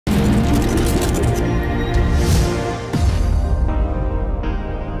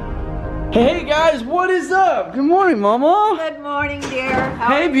Hey guys, what is up? Good morning, Mama. Good morning, dear. How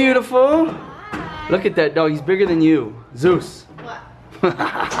Hey, beautiful. Hi. Look at that dog. He's bigger than you. Zeus. What?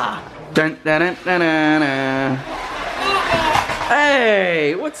 Dun, dun, dun, dun, dun, dun.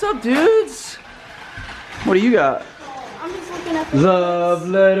 Hey, what's up, dudes? What do you got? I'm just looking at the Love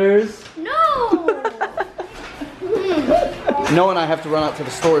letters. No! Noah and I have to run out to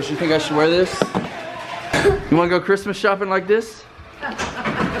the stores. You think I should wear this? You want to go Christmas shopping like this?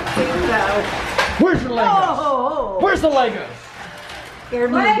 Where's your Legos? Oh. Where's the Legos?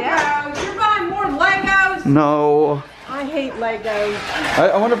 Legos? You're buying more Legos? No. I hate Legos.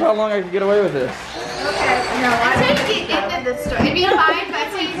 I wonder how long I can get away with this. Okay, no, I I'd say get into the store. It'd be fine, but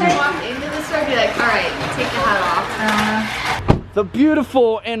I'd say if you walked into the store, be like, alright, take the hat off. The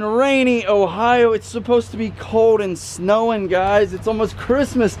beautiful and rainy Ohio. It's supposed to be cold and snowing, guys. It's almost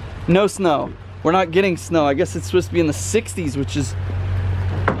Christmas. No snow. We're not getting snow. I guess it's supposed to be in the 60s, which is...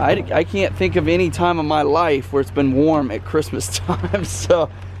 I can't think of any time of my life where it's been warm at Christmas time. So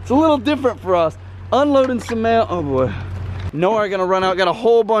it's a little different for us. Unloading some mail. Oh boy. Noah are gonna run out. Got a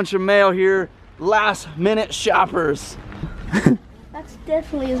whole bunch of mail here. Last minute shoppers. That's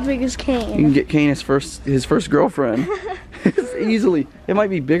definitely as big as Kane. You can get Kane his first girlfriend. It's easily. It might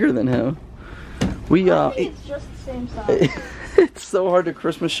be bigger than him. I think it's just the same size. It's so hard to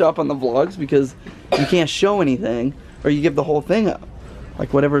Christmas shop on the vlogs because you can't show anything or you give the whole thing up.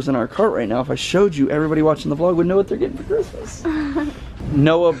 Like whatever's in our cart right now, if I showed you, everybody watching the vlog would know what they're getting for Christmas.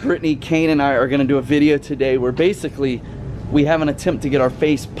 Noah, Brittney, Kane, and I are gonna do a video today where basically we have an attempt to get our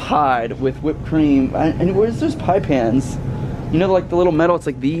face pied with whipped cream. And where's those pie pans? You know, like the little metal, it's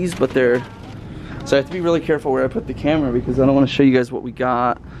like these, but they're... So I have to be really careful where I put the camera because I don't want to show you guys what we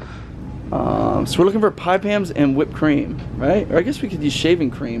got. So we're looking for pie pans and whipped cream, right? Or I guess we could use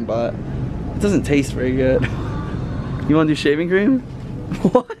shaving cream, but it doesn't taste very good. You want to do shaving cream?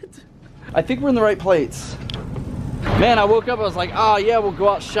 What? I think we're in the right plates. Man, I woke up, I was like, oh yeah, we'll go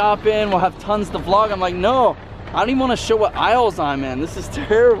out shopping, we'll have tons to vlog. I'm like, no, I don't even want to show what aisles I'm in. This is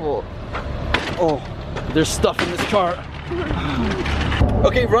terrible. Oh, there's stuff in this cart.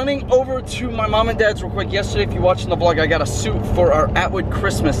 Okay, running over to my mom and dad's real quick. Yesterday, if you're watching the vlog, I got a suit for our Atwood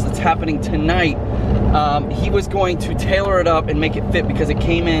Christmas that's happening tonight. He was going to tailor it up and make it fit because it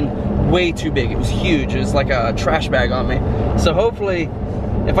came in way too big. It was huge. It was like a trash bag on me. So hopefully,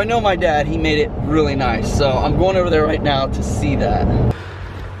 if I know my dad, he made it really nice. So I'm going over there right now to see that.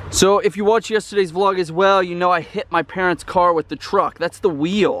 So if you watched yesterday's vlog as well, you know I hit my parents' car with the truck. That's the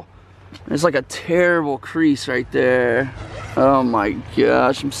wheel. There's like a terrible crease right there. Oh my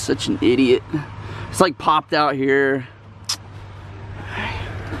gosh, I'm such an idiot. It's like popped out here.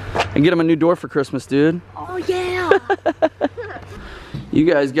 And get him a new door for Christmas, dude. Oh yeah!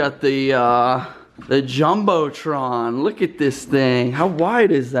 You guys got the Jumbotron. Look at this thing. How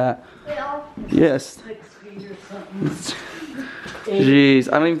wide is that? Yes. 6 feet or something. Jeez,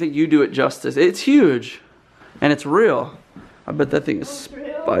 I don't even think you do it justice. It's huge. And it's real. I bet that thing is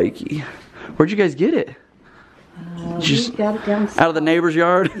spiky. Where'd you guys get it? Just got it down out of the neighbor's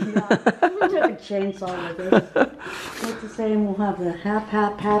yard? Yeah. We took a chainsaw with us. What's the saying? We'll have the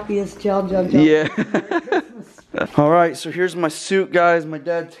happiest job. Yeah. All right, so here's my suit, guys. My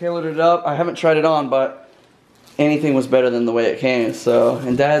dad tailored it up. I haven't tried it on, but anything was better than the way it came. So,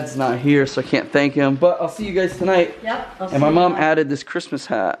 and Dad's not here, so I can't thank him. But I'll see you guys tonight. Yep. And my mom added this Christmas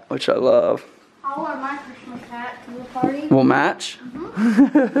hat, which I love. I'll wear my Christmas hat to the party. We'll match.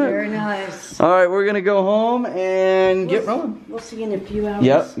 Very nice. All right, we're gonna go home and get rolling. We'll see you in a few hours.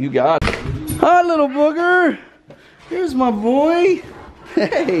 Yep, you got it. Hi, little booger. Here's my boy.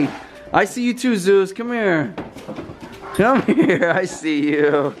 Hey, I see you too, Zeus. Come here. Come here. I see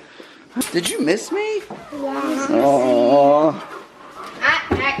you. Did you miss me? Yeah. Aww.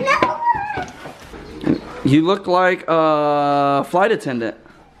 No. You look like a flight attendant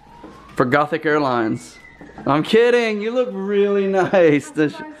for Gothic Airlines. I'm kidding. You look really nice.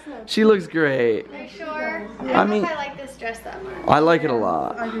 She looks great. Are you sure? I mean, I like this dress that much. I like it a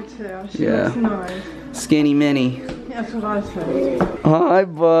lot. I do too. She Yeah. looks nice. Skinny mini. That's what I say. Hi,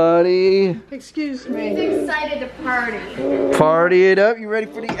 buddy. Excuse He's me. excited to party. Party it up. You ready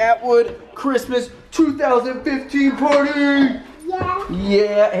for the Atwood Christmas 2015 party? Yeah.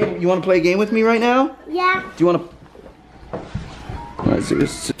 Yeah. Hey, you want to play a game with me right now? Yeah. Do you want to? Alright,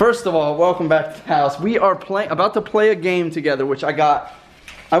 so first of all, welcome back to the house. We are about to play a game together, which I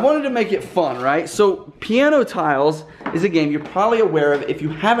wanted to make it fun, right? So piano tiles is a game you're probably aware of. If you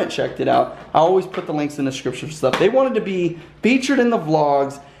haven't checked it out, I always put the links in the description for stuff. They wanted to be featured in the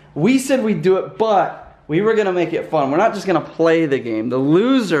vlogs. We said we'd do it, but we were gonna make it fun. We're not just gonna play the game. The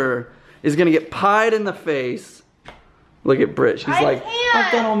loser is gonna get pied in the face Look at Britt. She's like,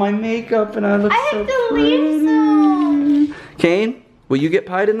 I've done all my makeup and I look so have to pretty. leave soon. Kane, will you get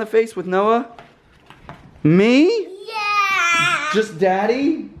pied in the face with Noah? Me? Yeah. Just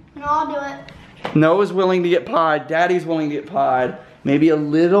Daddy? No, I'll do it. Noah's willing to get pied. Daddy's willing to get pied. Maybe a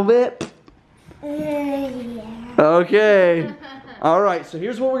little bit? Yeah. Okay. All right, so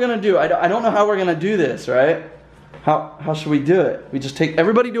here's what we're gonna do. I don't know how we're gonna do this, right? How should we do it? We just take,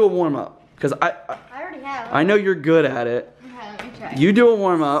 everybody do a warm up. Because I already have. I know you're good at it. Okay, let me try. You do a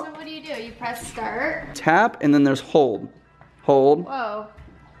warm up. So what do? You press start. Tap, and then there's hold. Hold. Whoa.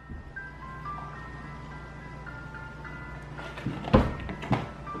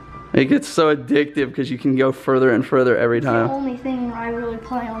 It gets so addictive because you can go further and further every The time. only thing I really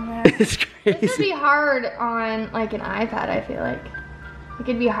play on there. It's This would be crazy. hard on like an iPad, I feel like. It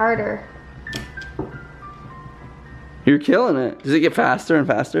could be harder. You're killing it. Does it get faster and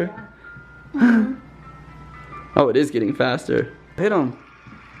faster? Yeah. Oh, it is getting faster. Hit him.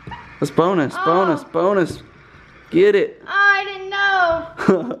 That's bonus, bonus, bonus. Get it. Oh, I didn't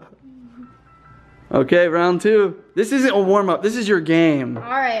know. Okay, round 2. This isn't a warm up. This is your game. All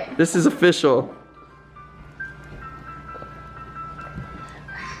right. This is official.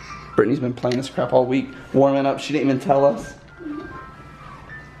 Brittany's been playing this crap all week, warming up. She didn't even tell us.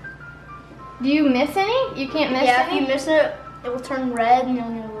 Do you miss any? You can't miss Yeah, if any? you miss it, it will turn red and you're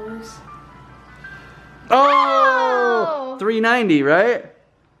gonna lose. Oh! Oh! 390, right?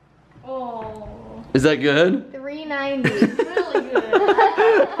 Oh. Is that good? 390. Really good.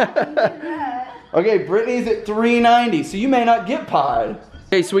 Okay, Brittany's at 390, so you may not get pied.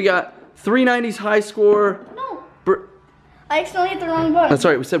 Okay, so we got 390's high score. No. Br I accidentally hit the wrong button. That's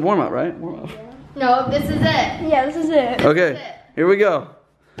right, we said warm up, right? Warm up. No, this is it. Yeah, this is it. Okay, here we go.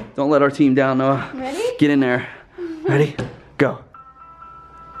 Don't let our team down, Noah. Ready? Get in there. Ready? Go.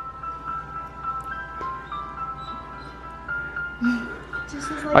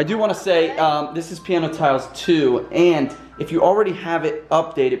 I do want to say, this is Piano Tiles 2, and if you already have it,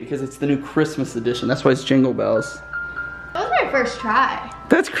 update it because it's the new Christmas edition. That's why it's Jingle Bells. That was my first try.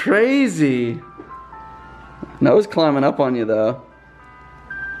 That's crazy. Noah's climbing up on you, though.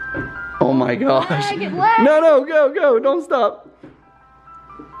 Oh my gosh. Lag, lag. No, go, don't stop.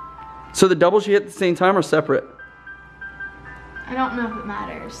 So the doubles you hit at the same time are separate? I don't know if it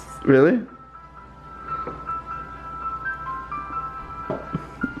matters. Really?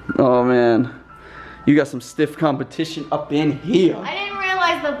 Oh man, you got some stiff competition up in here. I didn't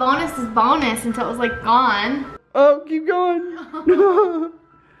realize the bonus is bonus until it was like gone. Oh, keep going.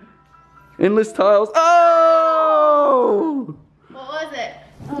 Endless tiles. Oh! What was it?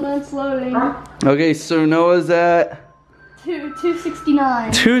 Oh, that's loading. Okay, so Noah's at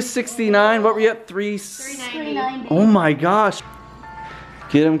 269. 269. What were you at? 390. 390. Oh my gosh.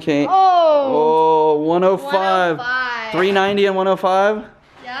 Get him, Kate. Oh! Oh, 105. 105. 390 and 105?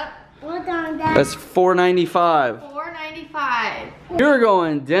 Yep. That's 495. 495. You're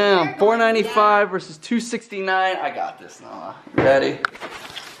going down. You're going 495 versus 269. I got this, Noah. Ready?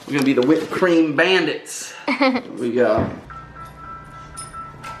 We're gonna be the whipped cream bandits. Here we go.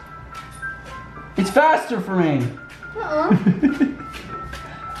 It's faster for me.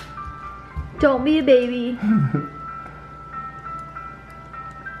 Don't be a baby.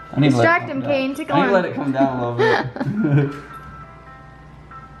 I need to let Distract it him, come Kane. down. Take I need to on. let it come down a little bit.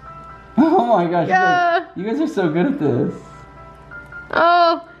 Oh my gosh, Yeah. you guys are so good at this.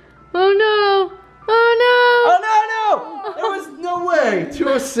 Oh. Oh no. Oh Oh no, no! There was no way.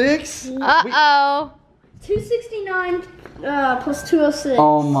 206? no. Uh-oh. 269 plus 206.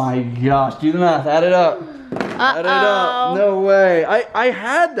 Oh my gosh, do the math, add it up. Add it up, no way. I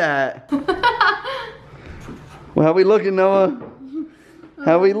had that. Well, how we looking, Noah?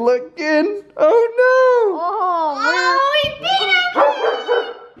 How we looking? Oh no! Oh, we beat him!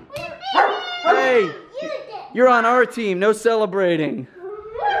 We beat him! Hey, you're on our team, no celebrating.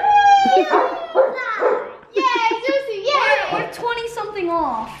 Yay, Susie, yay! We're 20 something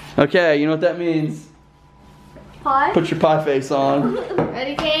off. Okay, you know what that means? Pie? Put your pie face on.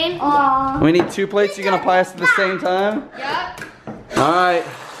 Ready, Kane? We need 2 plates, you're gonna pie us at the same time? Yep. Alright.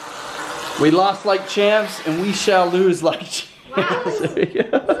 We lost like champs, and we shall lose like champs. Wow. There you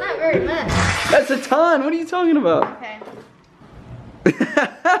go. It's not very much. That's a ton, what are you talking about? Okay.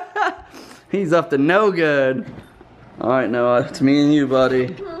 He's up to no good. Alright, Noah, it's me and you,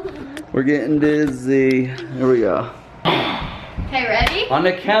 buddy. We're getting dizzy. Here we go. Okay, ready? On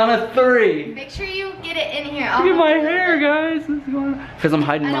the count of 3. Make sure you get it in here. Look at my hair, guys. What's going on? Because I'm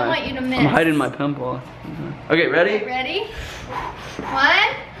hiding I my. don't want you to miss. I'm hiding my pimple. Okay, ready? Okay, ready?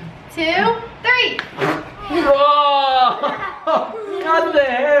 1, 2, 3. Whoa! Got the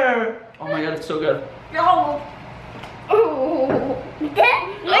hair. Oh my god, it's so good. Oh.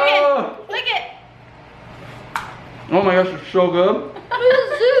 Oh my gosh, it's so good.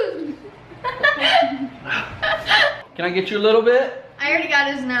 Can I get you a little bit? I already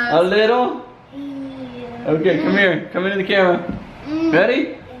got his nose. A little? Okay, come here. Come into the camera.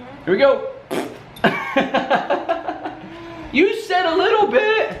 Ready? Here we go. You said a little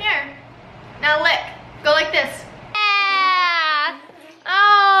bit. Here. Now lick. Go like this. Yeah.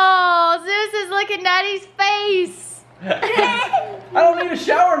 Oh, Zeus is licking Daddy's face. I don't need a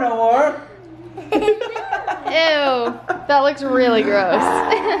shower no more. Ew. That looks really gross.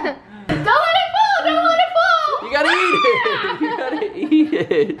 Don't let it fall. Don't let it fall. You gotta eat it. You gotta eat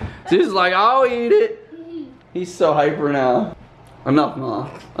it. Zeus is like, I'll eat it. He's so hyper now. Enough, Ma.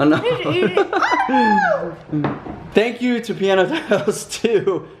 Enough. Thank you to Piano Tiles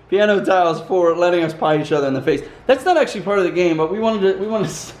 2, Piano Tiles for letting us pie each other in the face. That's not actually part of the game, but we wanted to,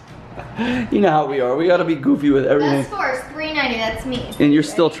 you know how we are. We gotta be goofy with everything. That score is $3.90. That's me. And you're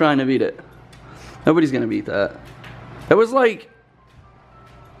still trying to beat it. Nobody's gonna beat that. That was like,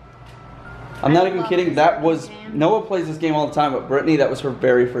 I'm not even kidding. That was, Noah plays this game all the time, but Brittany, that was her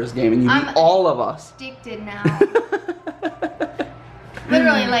very first game, and you beat all of us. Addicted now.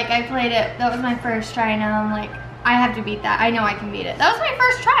 Literally, like, I played it. That was my first try. Now I'm like, I have to beat that. I know I can beat it. That was my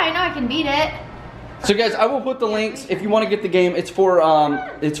first try. I know I can beat it. So guys, I will put the links if you want to get the game. It's for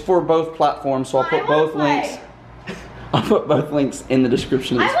both platforms, so I'll put both links. I'll put both links in the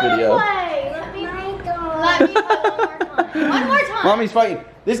description of this video. Play. Let me play one more time. One more time. Mommy's fighting.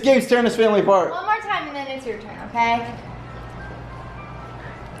 This game's tearing this family apart. One more time and then it's your turn, okay?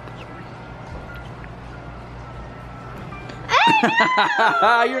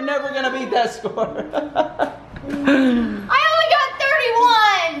 You're never gonna beat that score. I only got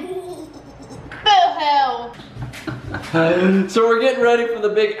 31. Boo-hoo. So we're getting ready for the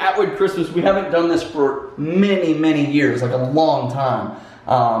big Atwood Christmas. We haven't done this for many, many years, like a long time.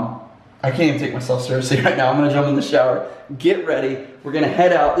 I can't even take myself seriously right now. I'm gonna jump in the shower, get ready. We're gonna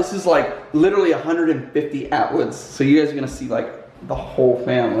head out. This is like literally 150 Atwoods. So you guys are gonna see like the whole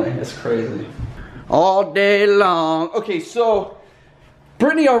family. It's crazy. All day long. Okay, so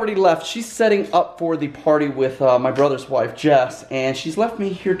Brittany already left. She's setting up for the party with my brother's wife, Jess, and she's left me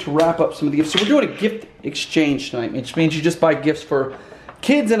here to wrap up some of the gifts. So we're doing a gift exchange tonight, which means you just buy gifts for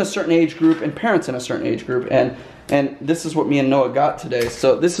kids in a certain age group and parents in a certain age group. And this is what me and Noah got today.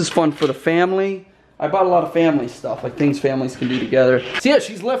 So this is fun for the family. I bought a lot of family stuff, like things families can do together. So yeah,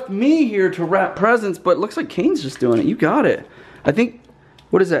 she's left me here to wrap presents, but it looks like Kane's just doing it. You got it. I think,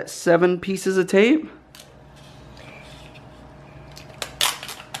 what is that, 7 pieces of tape?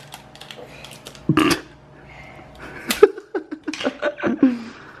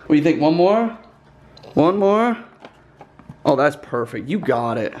 What do you think, one more? One more? Oh, that's perfect. You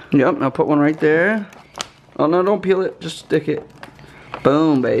got it. Yep, now put one right there. Oh, no, don't peel it. Just stick it.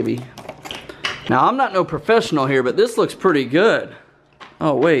 Boom, baby. Now, I'm not no professional here, but this looks pretty good.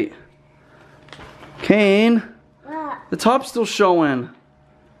 Oh, wait. Kane, the top's still showing.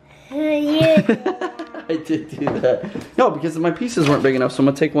 I did do that. No, because my pieces weren't big enough, so I'm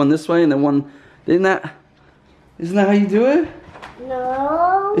going to take one this way and then one... Isn't that how you do it?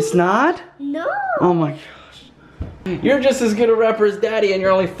 No. It's not? No. Oh my gosh. You're just as good a rapper as Daddy and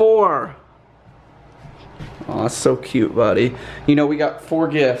you're only 4. Oh, that's so cute, buddy. You know, we got 4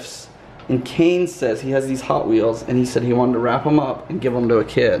 gifts. And Kane says he has these Hot Wheels and he said he wanted to wrap them up and give them to a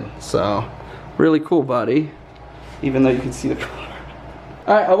kid. So, really cool, buddy. Even though you can see the color.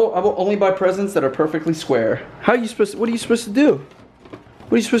 Alright, I will only buy presents that are perfectly square. What are you supposed to do?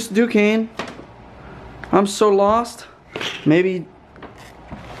 What are you supposed to do, Kane? I'm so lost. Maybe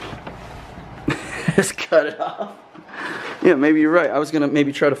just cut it off. Yeah, maybe you're right. I was gonna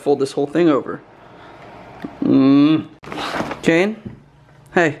maybe try to fold this whole thing over. Kane?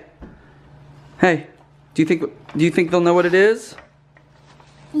 Hey. Hey. Do you think they'll know what it is?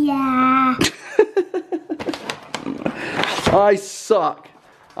 Yeah. I suck.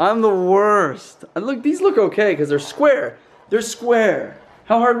 I'm the worst. And look, these look okay because they're square. They're square.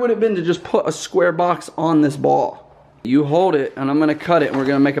 How hard would it have been to just put a square box on this ball? You hold it, and I'm gonna cut it, and we're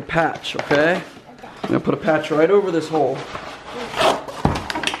gonna make a patch, okay? I'm gonna put a patch right over this hole.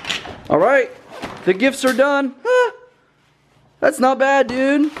 All right, the gifts are done. Ah, that's not bad,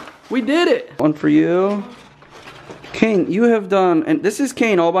 dude. We did it. One for you. Kane, you have done, and this is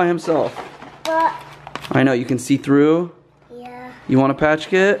Kane all by himself. What? I know, you can see through. Yeah. You want a patch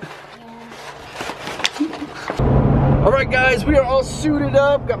kit? Alright guys, we are all suited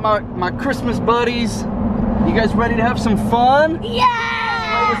up. Got my Christmas buddies. You guys ready to have some fun?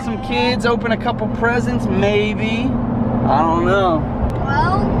 Yeah! Play with some kids, open a couple presents, maybe. I don't know.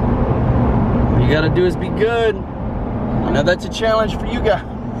 Well, All you gotta do is be good. I know that's a challenge for you guys.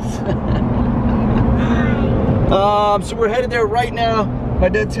 So we're headed there right now. My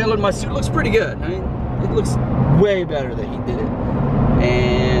dad tailored my suit. Looks pretty good. I mean, it looks way better than he did.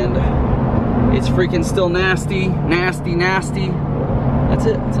 And it's freaking still nasty, nasty, nasty. That's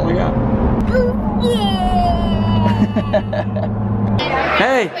it. That's all I got.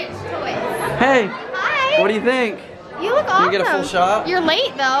 Hey. Hey. Hi. What do you think? You look awesome. Can we get a full shot? You're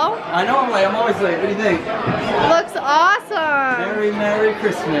late though. I know I'm late. I'm always late. What do you think? Looks awesome. Merry, Merry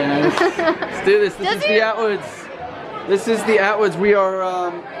Christmas. Let's do this. This is the Atwoods. This is the Atwoods. We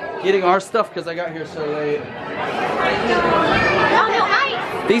are getting our stuff because I got here so late. Oh no,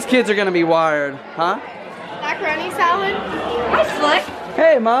 ice. These kids are gonna be wired, huh? Macaroni salad. Hi, Slick.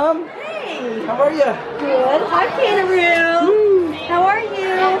 Hey, Mom. Hey. How are you? Good. Hi, Kangaroo. How are you?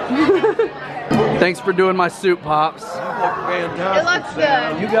 Thanks for doing my soup, Pops. It looks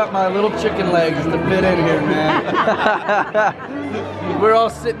good. You got my little chicken legs to fit in here, man. We're all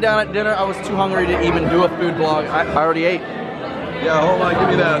sitting down at dinner. I was too hungry to even do a food vlog. I already ate. Yeah, hold on, give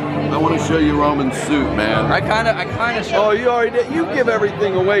me that. I want to show you Roman's suit, man. I kind of showed. Oh, you already did. You give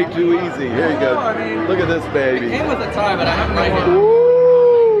everything away too easy. Here you go. I mean, look at this baby. It came with a tie, but I haven't liked it.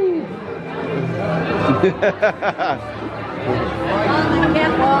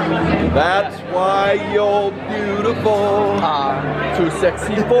 That's why you're beautiful. Too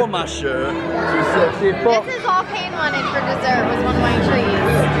sexy for my shirt. Too sexy for. This is all Kane wanted for dessert, was one of my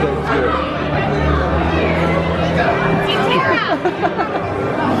treats.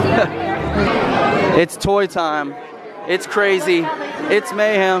 It's toy time. It's crazy. It's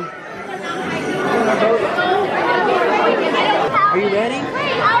mayhem. Are you ready?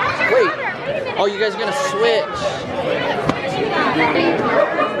 Wait. Oh, you guys are gonna switch.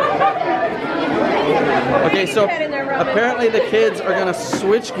 Okay, so apparently the kids are gonna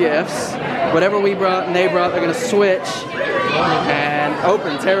switch gifts. Whatever we brought and they brought, they're gonna switch and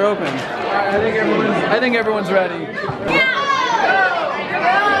open, tear open. I think everyone's ready.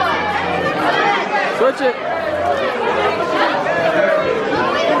 Switch it.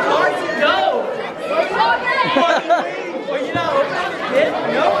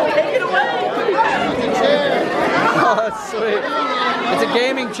 Oh, that's sweet. It's a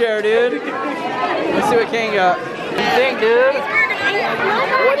gaming chair, dude. Let's see what Kane got. What do you think, dude?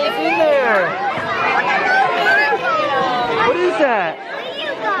 What is in there? What is that?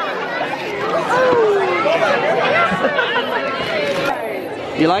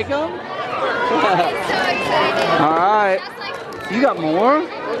 You like them? All right. You got more?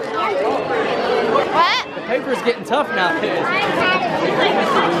 What? The paper's getting tough nowadays.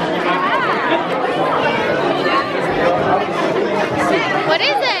 What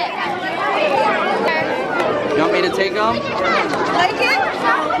is it? You want me to take them? Like it? You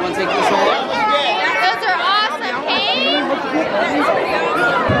want to take this one? Those are awesome, Kane.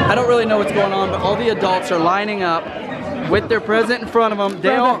 I don't really know what's going on, but all the adults are lining up with their present in front of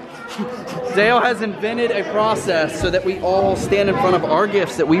them. Dale has invented a process so that we all stand in front of our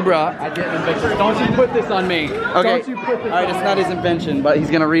gifts that we brought. I didn't invent it. Don't you put this on me. Okay. Don't you put this all right, it's not his invention, but he's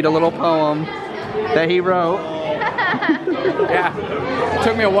gonna read a little poem that he wrote. Yeah. It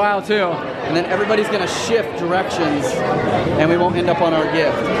took me a while too. And then everybody's gonna shift directions and we won't end up on our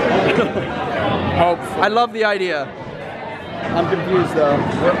gift. Hopefully. I love the idea. I'm confused though.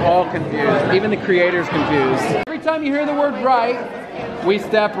 We're all confused. Even the creator's confused. Every time you hear the word right, we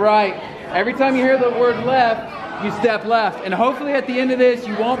step right. Every time you hear the word left, you step left. And hopefully at the end of this,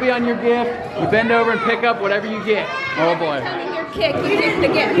 you won't be on your gift. You bend over and pick up whatever you get. Oh boy. Your kick. You did it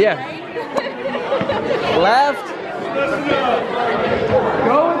again. Yeah. Left.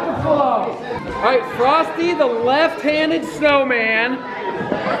 Go with the flow. All right, Frosty the left-handed snowman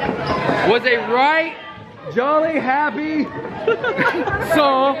was a right, jolly, happy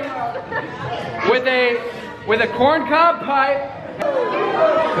soul with a corncob pipe.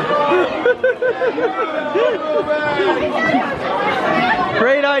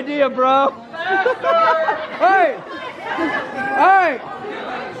 Great idea, bro. Hey! Alright!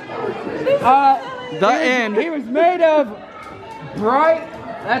 The end. He was made of bright,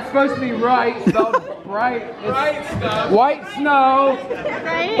 that's supposed to be right, spelled bright. White snow.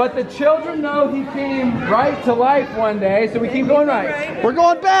 Right? But the children know he came right to life one day, so we keep going right. We're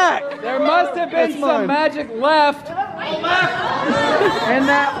going back. There must have been That's some mine. magic left in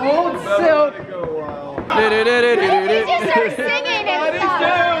that old silk. What if we just start singing and stuff?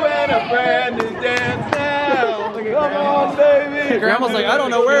 Come on, baby. Grandma's like, I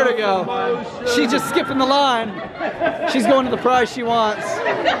don't know where to go. She's just skipping the line. She's going to the prize she wants.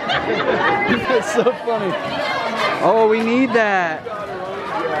 That's so funny. Oh, we need that.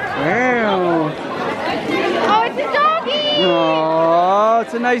 Wow. Oh, it's a doggy! Oh,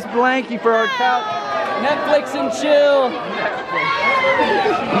 it's a nice blankie for our couch. Netflix and chill.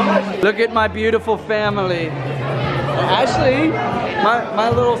 Look at my beautiful family. Ashley, my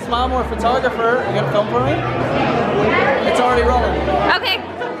little Smile More photographer, you gonna film for me? It's already rolling. Okay,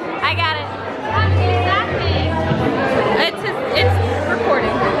 I got it. It's recording.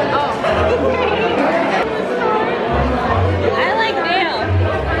 Oh. I like Dale.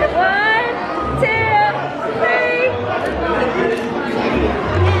 1, 2, 3.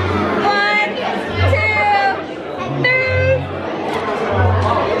 1,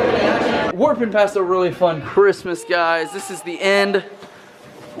 2, 3. Warping past a really fun Christmas, guys. This is the end.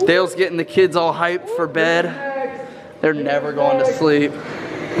 Dale's getting the kids all hyped for bed. They're never going to sleep.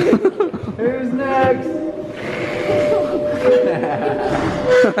 Who's next?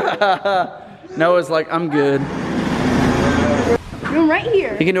 Noah's like, I'm good. Room right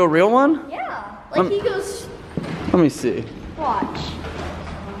here. You can do a real one? Yeah. Like he goes, Let me see. watch.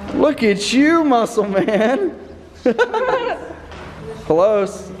 Look at you, muscle man.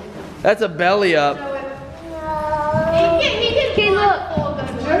 Close. That's a belly up. He can look.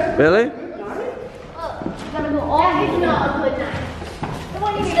 Really? Gotta go all the way down.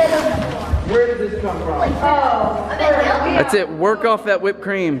 Where did this come from? That's it. Work off that whipped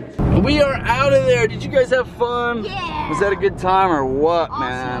cream. We are out of there. Did you guys have fun? Yeah. Was that a good time or what,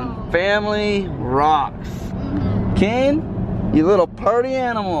 man? Family rocks. Kane, you little party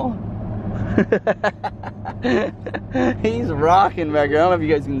animal. He's rocking back there. I don't know if you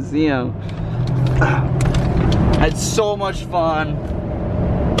guys can see him. I had so much fun.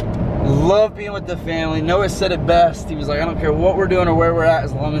 Love being with the family. Noah said it best. He was like, I don't care what we're doing or where we're at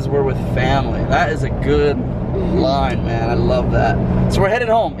as long as we're with family. That is a good line, man. I love that. So we're headed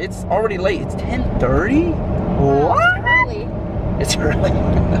home. It's already late. It's 10:30? What? Early. It's early.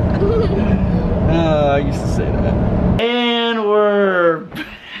 I used to say that. And we're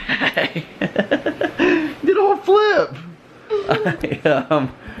back. Did a whole flip.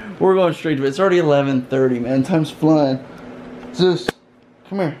 We're going straight to it. It's already 11:30, man. Time's flying. Zeus,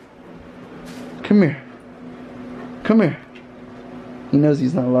 come here. Come here. Come here. He knows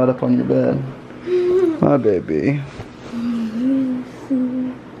he's not allowed up on your bed. My baby.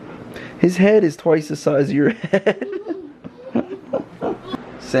 His head is twice the size of your head.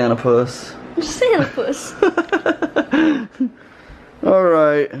 Santa puss. Santa puss.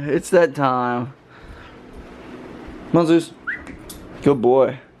 Alright, it's that time. Come on, Zeus. Good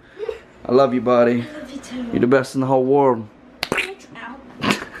boy. I love you, buddy. I love you too. You're the best in the whole world. Thanks, Al.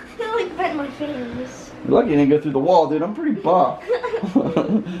 I feel like bent my fingers. You're lucky you didn't go through the wall, dude. I'm pretty buff.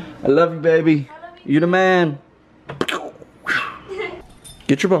 I love you, baby. You're the man.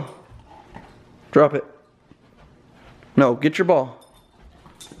 Get your ball. Drop it. No, get your ball.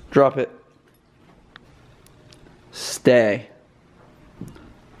 Drop it. Stay.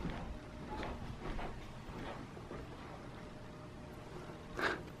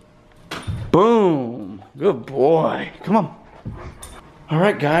 Boom. Good boy. Come on.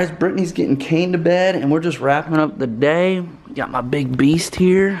 Alright guys, Brittany's getting Kane to bed and we're just wrapping up the day. Got my big beast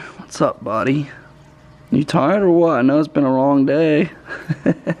here. What's up, buddy? You tired or what? I know it's been a long day.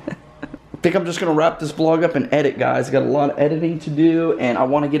 I think I'm just gonna wrap this vlog up and edit, guys. I got a lot of editing to do and I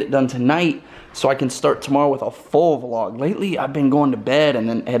want to get it done tonight so I can start tomorrow with a full vlog. Lately, I've been going to bed and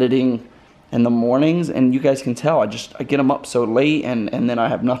then editing in the mornings, and you guys can tell I get them up so late and then I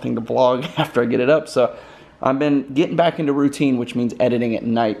have nothing to vlog after I get it up. So I've been getting back into routine, which means editing at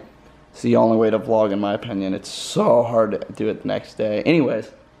night. It's the only way to vlog, in my opinion. It's so hard to do it the next day. Anyways,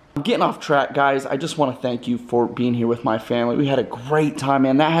 I'm getting off track, guys. I just want to thank you for being here with my family. We had a great time,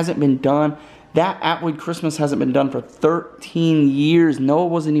 man. That hasn't been done. That Atwood Christmas hasn't been done for 13 years. Noah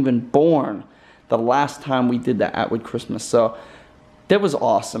wasn't even born the last time we did that Atwood Christmas. So that was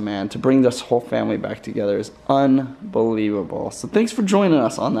awesome, man. To bring this whole family back together is unbelievable. So thanks for joining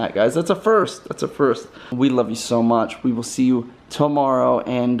us on that, guys. That's a first. That's a first. We love you so much. We will see you tomorrow,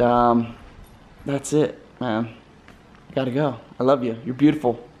 and that's it, man. Gotta go. I love you. You're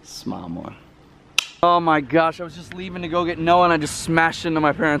beautiful. Smile more. Oh my gosh, I was just leaving to go get Noah and I just smashed into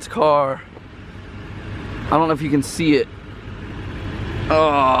my parents' car. I don't know if you can see it.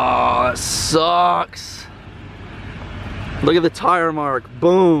 Oh, that sucks. Look at the tire mark.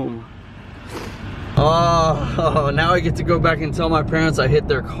 Boom. Oh, now I get to go back and tell my parents I hit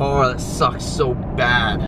their car. That sucks so bad.